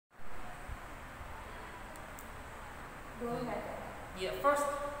Go ahead. Yeah, first,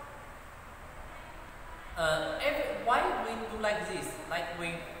 why we do like this? Like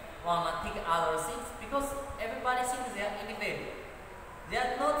we wanna take other things because everybody thinks they are individual. They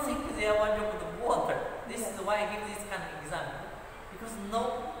are not thinking they are one drop of the water. This is why I give this kind of example. Because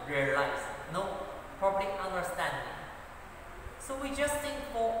no realize, no properly understanding. So we just think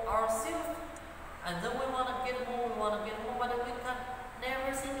for ourselves, and then we wanna get more, but we can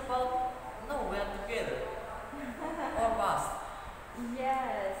never think about no, we are together. All of us.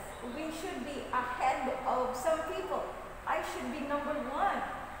 Yes, we should be ahead of some people. I should be number one.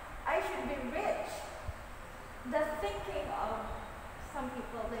 I should be rich. The thinking of some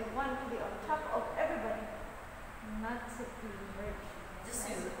people, they want to be on top of everybody, not to be rich. This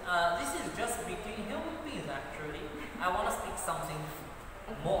is just between human beings actually. I want to speak something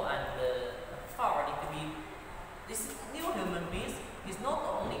more and far. It could be this new human beings is not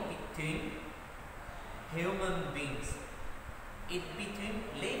only between human beings. It's between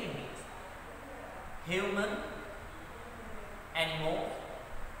living beings. Human, animals,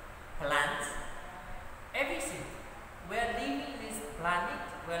 plants, everything. We are living this planet.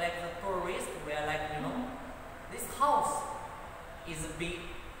 We are like the tourists. We are like this house is be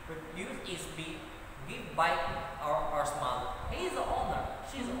produced, is be given by our mother. He is the owner.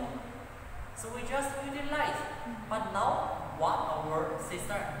 She is the owner. So we just utilize. But now, what our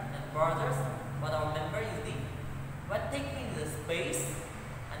sister and brothers, what our member is doing, we're taking the space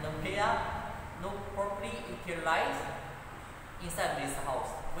and we are not properly utilized inside this house.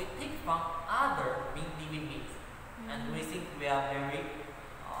 We take from other living beings, and we think we are very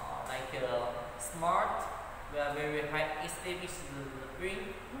smart. We are very high established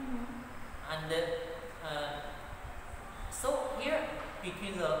brain, and so here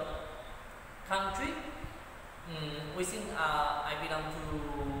between the country, we think I belong to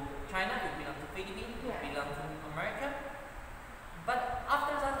China, you belong to Philippines, you belong to America. But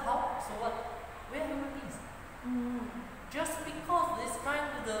after that, how? So what? We are human beings. Just because this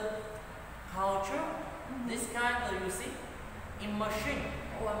kind of the culture, this kind of you see, in machine.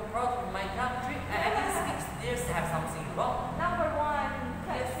 Oh, I'm proud of my country. I think there's have something wrong. Number one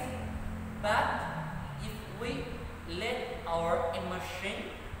country. But if we let our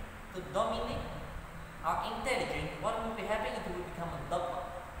machine to dominate our intelligence, what will be happening? It will become a dogma.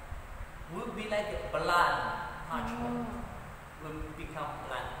 Will be like a blind attachment. Will become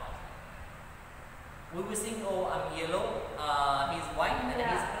blind attachment. We will think, oh, I'm yellow, he's white, and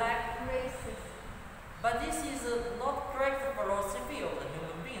he's black. Racist. But this is not correct philosophy of the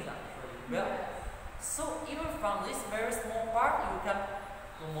human beings actually. Well, so even from this very small part, you can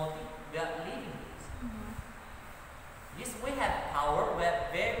promote it. We are living beings. Yes, we have power. We are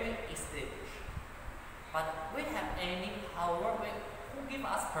very established. But we have any power who give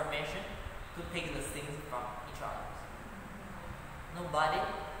us permission to take the things from each other? Nobody.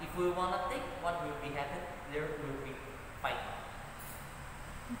 If we want to take, what will be happen? There will be fighting.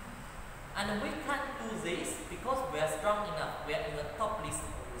 And we can't do this because we are strong enough. We are in the top list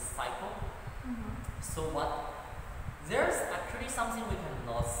of this cycle. So what? There's actually something we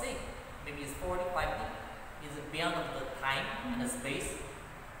cannot see. Maybe it's 45 is beyond of the time and the space.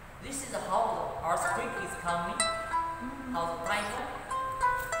 This is how the earthquake is coming. How the typhoon.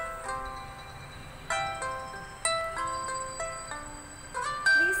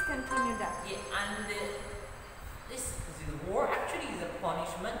 Please continue that. Yeah, and this war actually is a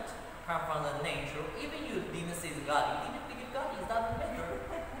punishment from the nature. Even you didn't say God, you didn't believe God, it doesn't matter.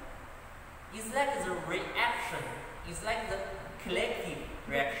 It's like the reaction. It's like the collective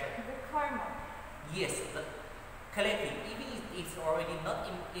reaction. The karma. Yes, the collective. Even if it's already not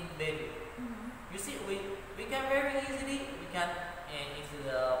embedded. You see, we can very easily, it's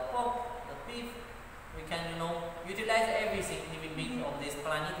the pork, the beef, we can, utilize everything living being of this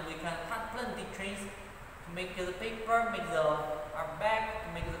planet. We can cut plenty trees to make the paper, make our bag,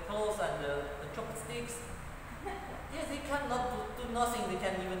 to make the clothes and the chopsticks. Yes, they cannot do nothing. They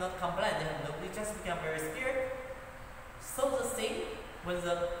can even not complain. They just become very scared. So the thing, when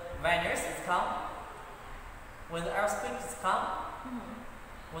the virus is come, when the earthquake is come,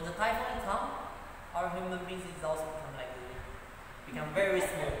 when the typhoon is come, our human beings is also become very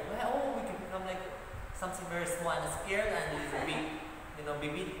small. Oh, we can become like something very small and scared and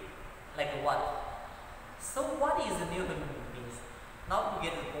be like what? So what is the new human beings? Now to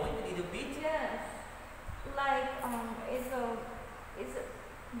get the point a little bit. Yes. Like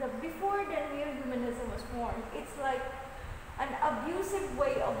before the new humanism was formed, it's like an abusive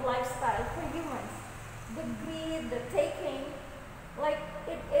way of lifestyle for humans. The greed, the taking, like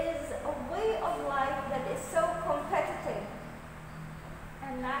it is a way of life that is so competitive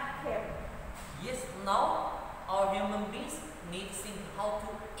and not caring. Yes, now our human beings need to think how to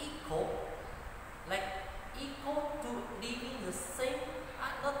equal, like equal to living the same,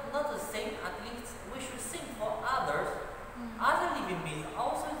 not the same, at least we should think for others, other living beings.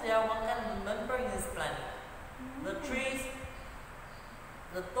 Also, they are one kind of member in this planet. The trees,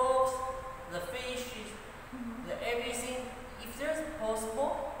 the dogs, the fishes, the everything. If there's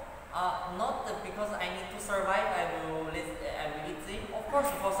possible, not that because I need to survive, I will eat them. Of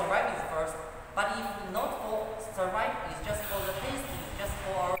course, for surviving is first. But if not for survive, it's just for the taste, it's just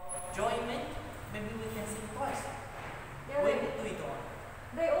for our enjoyment, maybe we can think twice. Yeah, We do it all.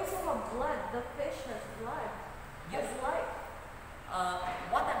 they also have blood. The fish has blood. Yes. Has life.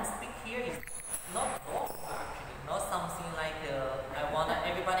 What I'm speaking here is not dogma actually, not something like I want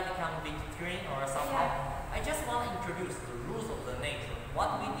everybody become vegetarian or somehow. Yeah. I just want to introduce the rules of the nature.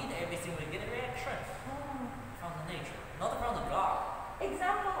 What we did, everything will get a reaction from the nature, not from the God.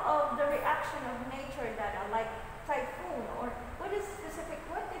 Example of the reaction of nature that are like typhoon or what is specific?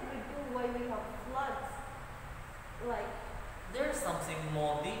 What did we do while we have floods? Like There's something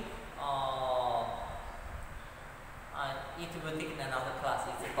more deep. It will take in another class.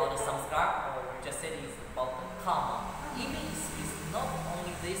 It's about the samskar, or we just said it's about the karma. Even it's not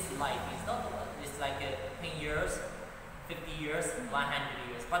only this life. It's not it's like 10 years, 50 years, 100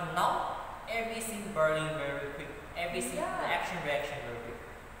 years. But now everything burning very quick. Everything, the action reaction very quick.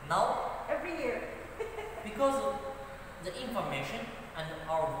 Now every year. because of the information and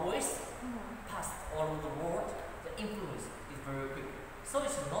our voice passed all over the world, the influence is very quick. So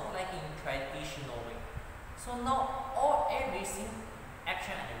it's not like in traditional way. So now everything,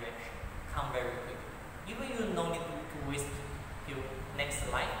 action and reaction come very quick. Even you no need to waste your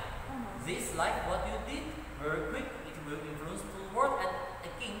next life. This life, what you did, very quick, it will influence to the world and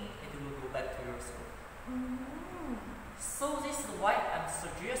again it will go back to yourself. So this is why I'm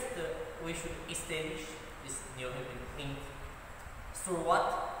suggest we should establish this new human being through what?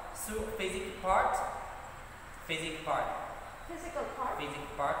 Through physical part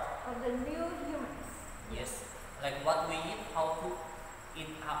Of the new humans. Yes, like what we eat, how to eat,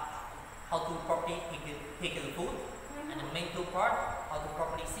 how to properly take the food, and the mental part, how to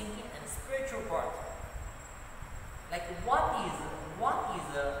properly think it, and the spiritual part. Like what is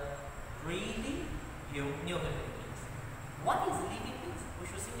really new human beings? What is living beings? We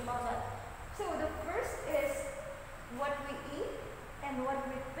should think about that. So the first is what we eat and what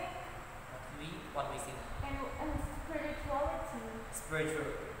we think. What we eat, what we think. And spirituality Spiritual.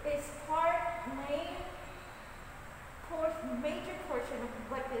 is major portion of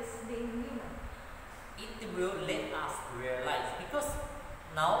what is being human. It will let us realize, because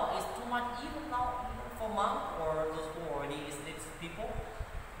now it's too much. Even now, for monks or those who already sleep people,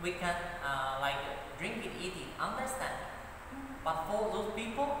 we can like drink it, eat it, understand. But for those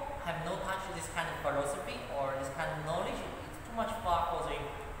people have no touch this kind of philosophy or this kind of knowledge, it's too much far for them.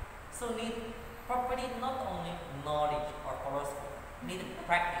 So need properly not only knowledge or philosophy, need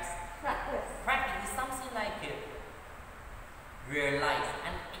practice. Practice is something like realize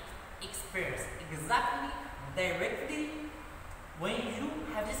and experience exactly directly. When you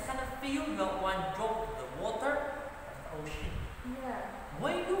have this kind of feel, you are one drop of the water of the ocean. Yeah.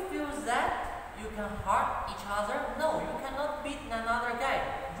 When you feel that you can hurt each other, no, you cannot beat another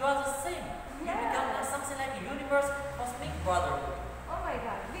guy. You are the same. You become like something like a universe, cosmic brotherhood. Oh my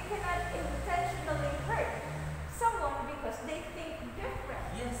God, we cannot intentionally hurt someone because they think different.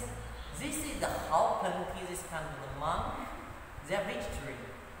 Yes, this is the how penalty this kind of the monk. They are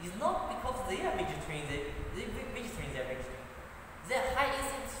vegetarian. It's not because they are vegetarian. They are vegetarian. Their high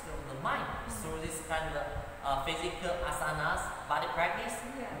essence of the mind through this kind of physical asanas, body practice,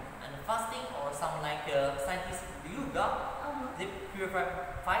 and fasting, or some like scientific yoga. They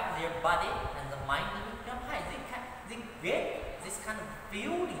purify their body and the mind. They become high. They get this kind of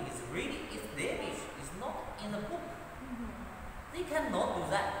feeling. Is really is damaged. It's not in the book. They cannot do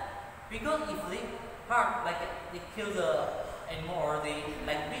that because if they hurt, like they kill the animal or they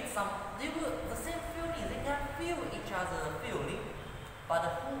like beat some, they will the same feeling. They can feel each other's feeling. But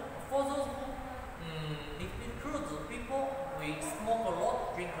for those who live crude people, we smoke a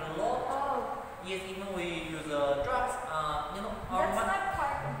lot, drink a lot. Yes, even we use drugs. Our that's not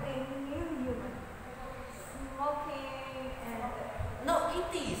part of being new human. Smoking and no,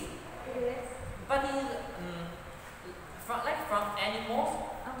 it is. it is. But it is from animals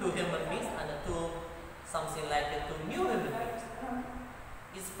to human beings and to something like to new human beings.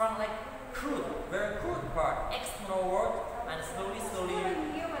 It's from like crude, very crude part, external world, and slowly. Still a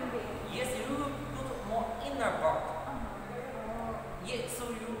human being. Yes, you go to more inner part. Yes, so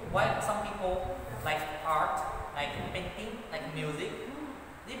while some people like art, like painting, like music,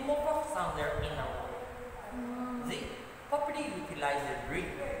 they more focus on their inner world. utilize the Greek,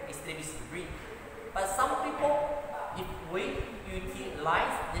 established Greek. But some people, if we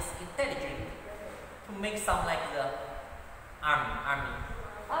utilize this intelligence to make some like the army.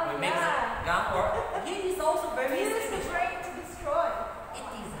 Oh, We make the gun or it is also very use the established. brain to destroy. It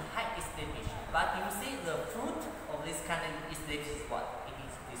is high established. But you see the fruit of this kind of established is what? It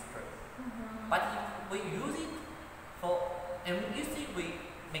is destroyed. But if we use it for, and you see we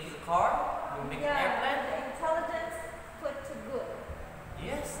make the car, we make an airplane. The intelligence put to good.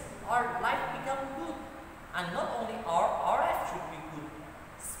 Yes, our life become good. And not only our life should be good.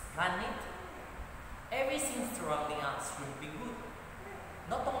 Planet, everything surrounding us should be good.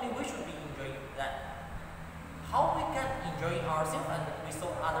 Not only we should be enjoying that. How we can enjoy ourselves and we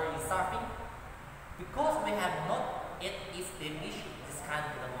saw others is suffering? Because we have not yet established this kind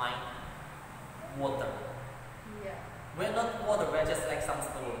of mind. Water. Yeah. We're not water, we're just like some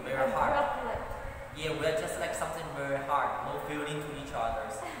stone, very A hard. droplet. Yeah, we're just like something very hard, no feeling to each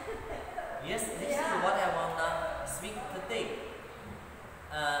other. Yes, this is what I wanna speak today.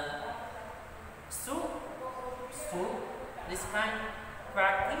 So this kind of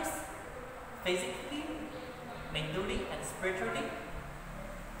practice, physically, mentally, and spiritually,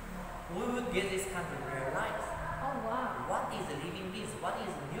 we will get this kind of realize. Oh wow. What is a living being? What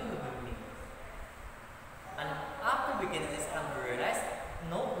is a new human being? And after we get this kind of realize,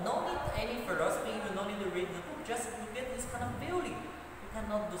 no need any philosophy, you don't need to read the book, just you get this kind of feeling. You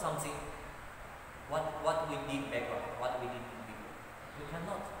cannot do something what we did backward, what we did before. You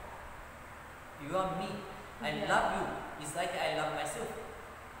cannot. You are me. I love you. It's like I love myself.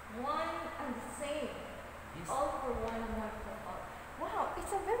 One and the same. Yes. All for one, one for all. Wow,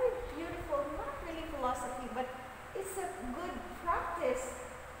 it's a very beautiful, not really philosophy, but it's a good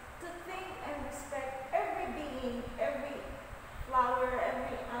practice to think and respect every being, every flower,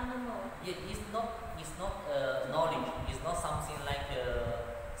 every animal. Yeah, it's not knowledge. It's not something like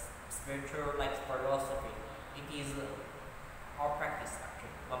spiritual, like philosophy. It is our practice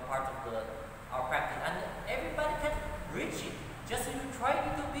actually. One part of our practice, and everybody can reach it. Just if you try a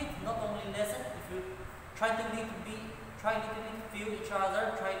little bit, not only lesson. If you try a little bit, feel each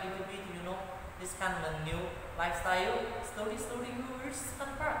other. Try a little bit, this kind of a new lifestyle. Slowly, you will reach this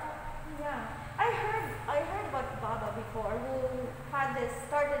kind of part. Yeah, I heard about Baba before, who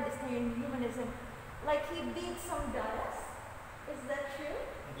started this new humanism. Like he beat some goddess. Is that true?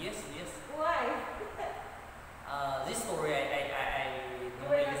 Yes. Why? This story I don't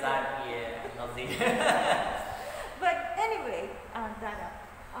We're know exactly. Nothing. But anyway, Dada,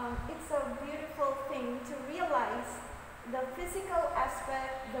 it's a beautiful thing to realize the physical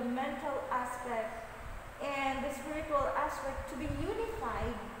aspect, the mental aspect, and the spiritual aspect to be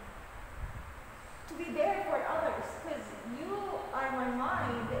unified, to be there for others. Because you are my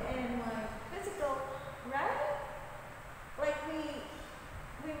mind and my physical, right? Like we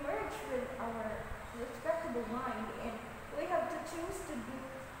merge with our respectable mind, and we have to choose to do.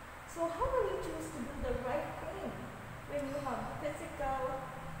 So how will you choose to do the right thing when you have physical,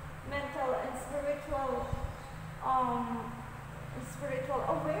 mental, and spiritual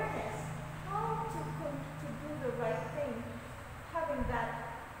awareness? How to do the right thing, having that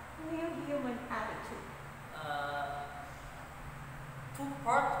new human attitude?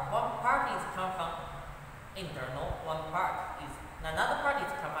 One part is come from internal, another part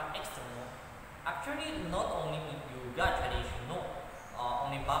is come from external. Actually, not only in yoga tradition, no.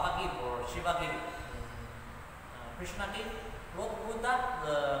 Only Baba gave or Shiva gave, Krishna gave, Lord Buddha,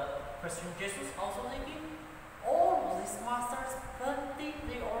 the Christian Jesus also they give. All these masters,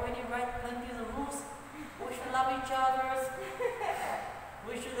 they already write plenty of rules. We should love each other.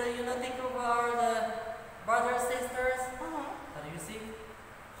 We should, think of our brothers, sisters. But you see,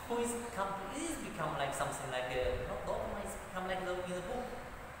 it is become like something like not dogma, it's become like in the book.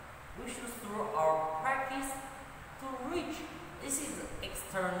 We should through our practice to reach. This is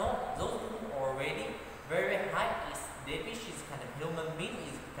external. Those who already very high established is kind of human being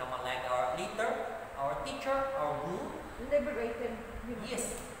is become like our leader, our teacher, our guru. Liberated.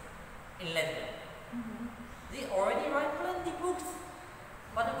 Yes, enlightened. They already write plenty books.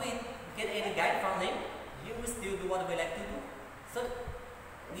 But if we get any guide from them, you will still do what we like to do. So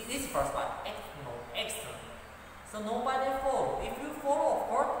this first part, external. So nobody follow. If you follow,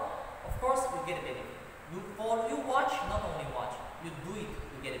 of course you get a benefit. You follow, you watch, not only watch, you do it,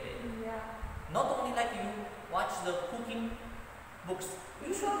 you get a benefit. Yeah. Not only like you watch the cooking books,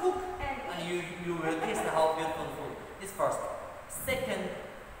 you should cook and you will taste how beautiful food. This first. Second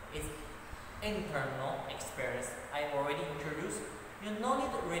is internal experience. I already introduced. You don't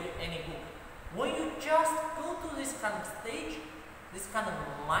need to read any book. When you just go to this kind of stage, this kind of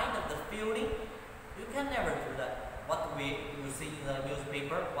mind of the feeling, you can never do that. what we you see in the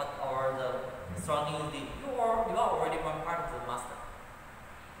newspaper, what are the surrounding the you are already one part of the master.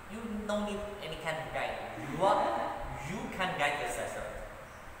 You don't need any kind of guide. You can guide yourself.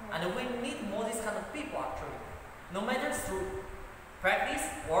 And we need more this kind of people actually. No matter through practice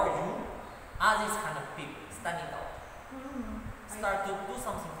or you are this kind of people standing out. Start to do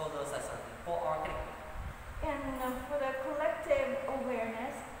something for the society, for our collective. And for the collective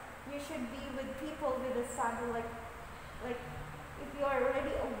awareness, you should be with people with a sadhu, like if you are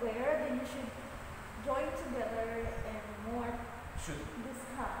already aware, then you should join together and more Should.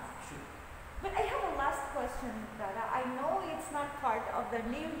 discuss. Should. But I have a last question, Dada. I know it's not part of the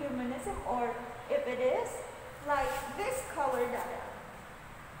new humanism, or if it is, like this color, Dada.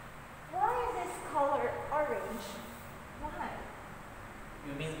 Why is this color orange? Why?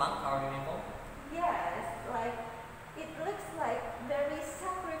 You mean monk or you mean monk? Yes, like it looks like very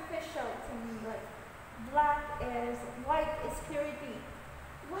sacrificial to me. Like black is, white is purity.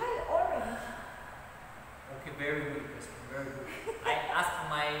 Why orange? Okay, very good question. Very good. I asked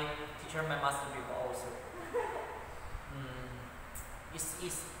my teacher, my master before also.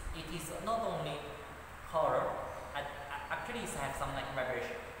 It is not only color. Actually, it has some like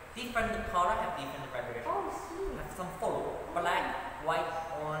vibration. Different color have different vibration. Oh, sweet. Have some follow. Black, white,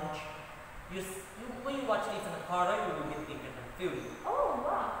 orange. When you watch different color, you will get different feeling. Oh,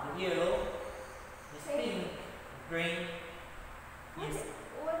 wow. The yellow, the pink, green. What is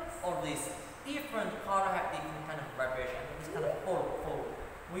All these different color have different kind of vibration. This kind of follow.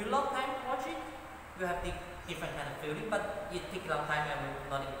 When you long time watch it, you have different kind of feeling, but it takes a long time and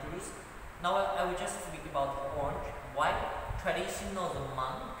will not introduce. Now I will just speak about orange. Why? Traditional the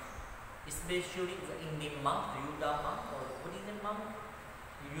monk, especially the Indian monk, the Yoga monk or the Buddhism monk,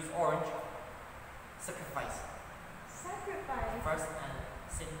 you use orange. Sacrifice. First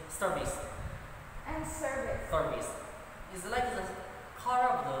and service. And service. Service. It's like the color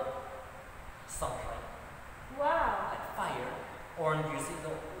of the sunshine. Wow. Like fire. Orange, you see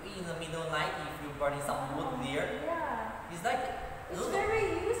in the middle night, if you burning some wood there, Yeah. it's like It's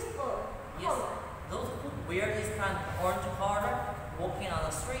very useful. yes, color. those who wear this kind of orange color walking on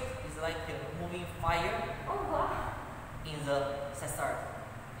the street is like a moving fire Oh, wow. in the society,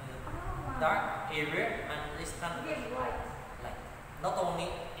 in the Oh, dark area, and this kind of Give light. like not only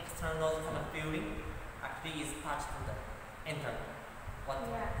external kind of feeling, actually is touched to the internal. What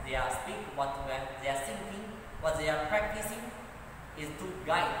Yes. they are speaking, what they are thinking, what they are practicing is to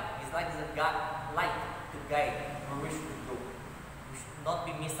guide. It's like the light to guide where we should go. We should not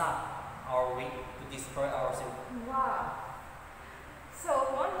be miss up our way to destroy ourselves. Wow. So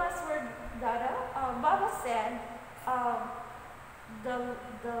one last word, Dada. Baba said,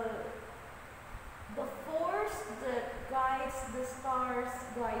 the force that guides the stars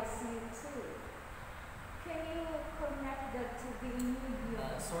guides you too. Can you connect that to the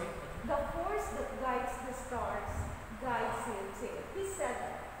medium? Sorry? The force that guides the stars guides you too. He said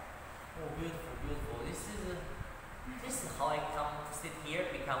that. Oh, beautiful, beautiful. This is how I come to sit here,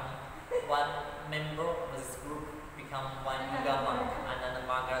 become one member of this group, become one yoga monk, and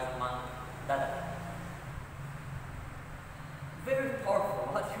Margaret monk. That very powerful.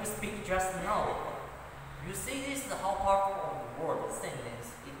 What you speak just now. You see this how powerful the word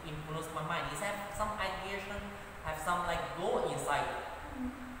sentence. It influenced my mind. It have some ideation, have some like go inside.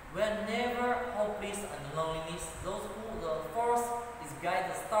 We are never hopeless and loneliness. Those who the force is guide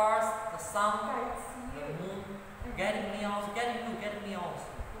the stars, the sun, Guides the you. moon, guiding me also, guiding you, guiding me also.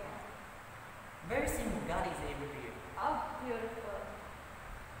 Yeah. Very simple. God is everywhere. Oh, beautiful.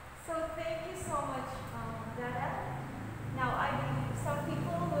 So thank you so much, Dada. Now I believe some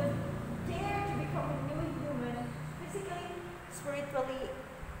people would dare to become a new human, physically, spiritually,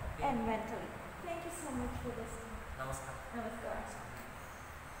 and mentally. Thank you so much for this. Namaskar. Namaskar.